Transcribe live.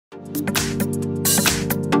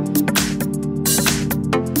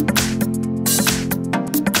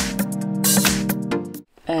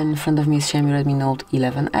In front of me is Xiaomi Redmi Note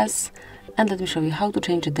 11S, and let me show you how to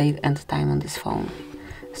change the date and time on this phone.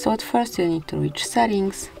 So at first you need to reach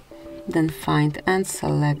settings, then find and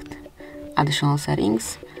select additional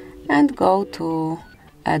settings and go to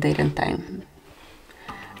date and time.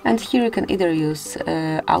 And here you can either use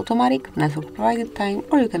automatic network provided time,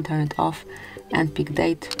 or you can turn it off and pick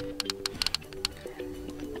date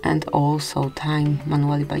and also time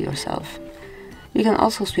manually by yourself. You can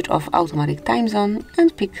also switch off automatic time zone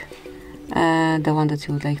and pick the one that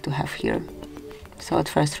you would like to have here. So at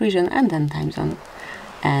first region and then time zone.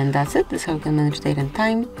 And that's it. This is how you can manage date and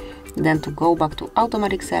time. Then to go back to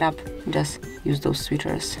automatic setup, just use those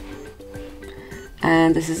switchers.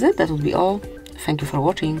 And this is it. That would be all. Thank you for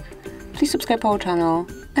watching. Please subscribe to our channel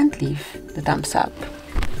and leave the thumbs up.